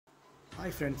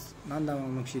Hi friends, நான் தான்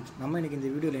மக்ஷித். நம்ம இன்றைக்கி இந்த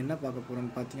வீடியோவில் என்ன பார்க்க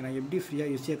போகிறோம்னு பார்த்தீங்கன்னா, எப்படி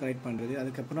ஃப்ரீயாக யூசியை கலெக்ட் பண்ணுறது,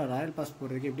 அதுக்கப்புறம் ராயல் பாஸ்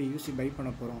போடுறதுக்கு எப்படி யூசி பை பண்ண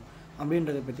போகிறோம்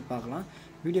அப்படின்றத பற்றி பார்க்கலாம்.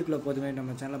 வீடியோக்குள்ளே போதுமே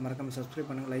நம்ம சேனலை மறக்காமல் சப்ஸ்கிரைப்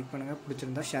பண்ணுங்கள், லைக் பண்ணுங்கள்,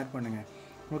 பிடிச்சிருந்தா ஷேர் பண்ணுங்கள்.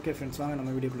 ஓகே ஃப்ரெண்ட்ஸ், வாங்க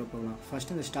நம்ம வீடியோக்குள்ளே போகலாம்.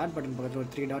 ஃபஸ்ட்டு இந்த ஸ்டார்ட் பட்டன் பக்கத்தில்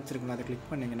ஒரு 3 டாட்ஸ் இருக்குல்ல, அதை கிளிக்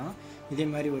பண்ணிங்கன்னா இதே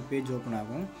மாதிரி ஒரு பேஜ் ஓப்பன்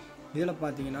ஆகும். இதில்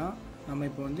பார்த்தீங்கன்னா நம்ம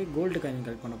இப்போ வந்து கோல்டு காயின்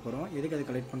கலெக்ட் பண்ண போகிறோம். எதுக்கு அதை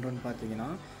கலெக்ட் பண்ணுறோன்னு பார்த்தீங்கன்னா,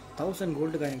 1000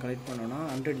 கோல்டு காயின் கலெக்ட் பண்ணோன்னா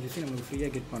 100 யூசி நமக்கு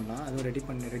ஃப்ரீயாக கெட் பண்ணலாம். அதுவும்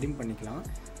ரெடீம் பண்ணிக்கலாம்.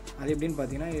 அது எப்படின்னு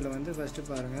பார்த்தீங்கன்னா, இதில் வந்து ஃபஸ்ட்டு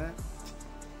பாருங்கள்,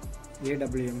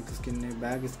 ஏடபிள்யூஎம்க்கு ஸ்கின்னு,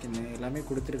 பேக் ஸ்கின்னு எல்லாமே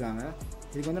கொடுத்துருக்காங்க.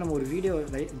 இதுக்கு வந்து நம்ம ஒரு வீடியோ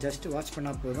ஜஸ்ட் வாட்ச்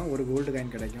பண்ணால் போதும், ஒரு கோல்டு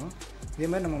காயின் கிடைக்கும். இதே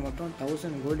மாதிரி நம்ம மொத்தம்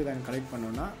 1000 கோல்டு காயின் கலெக்ட்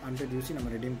பண்ணோன்னா 100 யூசி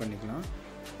நம்ம ரெடீம் பண்ணிக்கலாம்.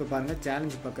 இப்போ பாருங்கள்,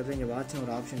 சேலஞ்ச் பக்கத்தில் இங்கே வாட்ச்னு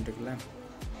ஒரு ஆப்ஷன் இருக்குல்ல,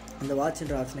 அந்த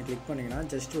வாட்ச்ன்ற ஆப்ஷனை கிளிக் பண்ணிங்கன்னா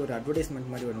ஜஸ்ட் ஒரு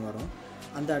அட்வர்டைஸ்மெண்ட் மாதிரி ஒன்று வரும்.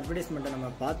 அந்த அட்வர்டைஸ்மெண்ட்டை நம்ம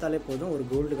பார்த்தாலே போதும், ஒரு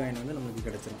கோல்டு காயின் வந்து நமக்கு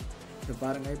கிடச்சிரும். இப்போ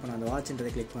பாருங்கள், இப்போ நான் அந்த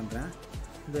வாட்ச்ன்றதை கிளிக் பண்ணுறேன்.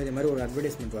 இதே மாதிரி ஒரு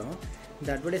அட்வர்டைஸ்மெண்ட் வரும். இந்த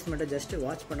அட்வர்டைஸ்மெண்ட்டை ஜஸ்ட்டு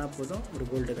வாட்ச் பண்ணால் போதும், ஒரு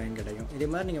கோல்டு காயின் கிடைக்கும். இதே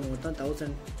மாதிரி நீங்கள் மொத்தம்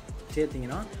 1000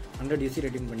 சேர்த்திங்கன்னா 100 யூசி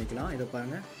ரெடீம் பண்ணிக்கலாம். இதை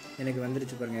பாருங்கள், எனக்கு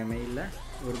வந்துருச்சு பாருங்கள், மெயிலில்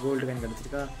ஒரு கோல்டு காயின்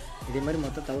கிடச்சிருக்கா. இதே மாதிரி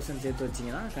மொத்தம் 1000 சேர்த்து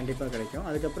வச்சிங்கன்னா கண்டிப்பாக கிடைக்கும்.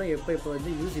 அதுக்கப்புறம் இப்போ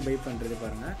வந்து யூசி பை பண்ணுறது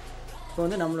பாருங்கள். இப்போ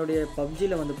வந்து நம்மளுடைய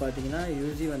பப்ஜியில் வந்து பார்த்தீங்கன்னா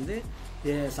யூசி வந்து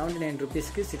 79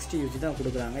 ருபீஸ்க்கு 60 யூசி தான்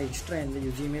கொடுக்குறாங்க. எக்ஸ்ட்ரா எந்த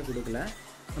யூசியுமே கொடுக்கல.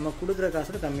 நம்ம கொடுக்குற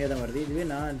காசோட கம்மியாக தான் வருது. இதுவே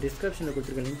நான் டிஸ்கிரிப்ஷனில்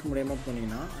கொடுத்துருக்க லிங்க் மூலயமா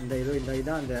போனீங்கன்னா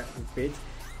இதான் அந்த பேஜ்.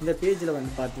 இந்த பேஜில்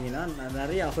வந்து பார்த்தீங்கன்னா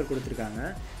நிறைய ஆஃபர் கொடுத்துருக்காங்க.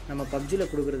 நம்ம பப்ஜியில்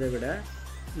கொடுக்குறத விட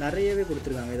நிறையவே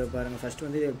கொடுத்துருக்காங்க. இதை பாருங்கள், ஃபஸ்ட்டு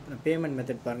வந்து பேமெண்ட்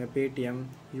மெத்தட் பாருங்கள், பேடிஎம்,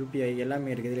 யூபிஐ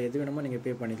எல்லாமே இருக்குது. இதில் எது வேணுமோ நீங்கள்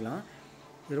பே பண்ணிக்கலாம்.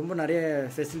 இது ரொம்ப நிறைய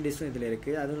ஃபெசிலிட்டிஸும் இதில்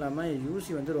இருக்குது. அதுவும் இல்லாமல்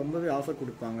யூசி வந்து ரொம்பவே ஆஃபர்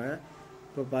கொடுப்பாங்க.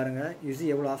 இப்போ பாருங்கள், யூசி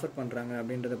எவ்வளோ ஆஃபர் பண்ணுறாங்க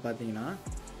அப்படின்றத பார்த்தீங்கன்னா,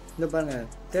 இந்த பாருங்கள்,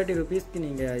 30 ருபீஸ்க்கு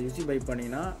நீங்கள் யூசி பை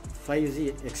பண்ணிங்கன்னா 5 யூசி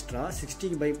எக்ஸ்ட்ரா,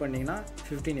 60க்கு பை பண்ணிங்கன்னா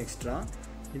 15 எக்ஸ்ட்ரா,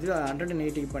 இதுவே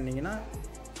 180க்கு பண்ணிங்கன்னா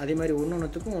அதே மாதிரி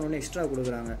ஒன்றுத்துக்கும் ஒன்று எக்ஸ்ட்ரா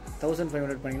கொடுக்குறாங்க.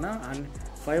 1500 பண்ணிங்கன்னா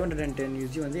 510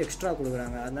 யூசி வந்து எக்ஸ்ட்ரா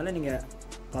கொடுக்குறாங்க. அதனால் நீங்கள்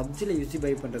பப்ஜியில் யூசி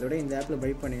பை பண்ணுறத விட இந்த ஆப்பில்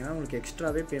பை பண்ணிங்கன்னா உங்களுக்கு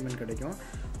எக்ஸ்ட்ராவே பேமெண்ட் கிடைக்கும்.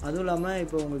 அதுவும் இல்லாமல்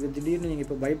இப்போ உங்களுக்கு திடீர்னு நீங்கள்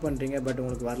இப்போ பை பண்ணுறீங்க, பட்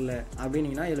உங்களுக்கு வரல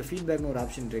அப்படின்னீங்கன்னா இதில் ஃபீட்பேக்னு ஒரு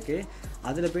ஆப்ஷன் இருக்குது.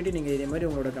 அதில் போய்ட்டு நீங்கள் இதே மாதிரி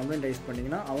உங்களோட கம்ப்ளைண்ட் ரைஸ்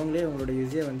பண்ணிங்கன்னா அவங்களே உங்களோட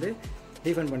யூஸியை வந்து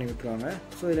ரீஃபண்ட் பண்ணி விட்டுருவாங்க.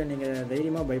 ஸோ இதில் நீங்கள்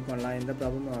தைரியமாக பை பண்ணலாம், எந்த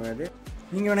ப்ராப்ளமும் ஆகாது.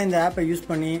 நீங்கள் வேணால் இந்த ஆப்பை யூஸ்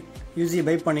பண்ணி யூஸியை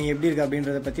பை பண்ணி எப்படி இருக்குது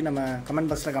அப்படின்றத பற்றி நம்ம கமெண்ட்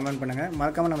பாக்ஸில் கமெண்ட் பண்ணுங்கள்.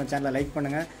 மறக்காமல் நம்ம சேனலை லைக்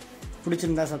பண்ணுங்கள்,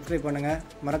 பிடிச்சிருந்தா சப்ஸ்கிரைப் பண்ணுங்கள்,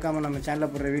 மறக்காமல் நம்ம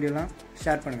சேனலில் போடுற வீடியோலாம்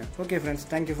ஷேர் பண்ணுங்கள். ஓகே ஃப்ரெண்ட்ஸ்,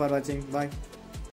 தேங்க்யூ ஃபார் வாட்சிங். பாய்.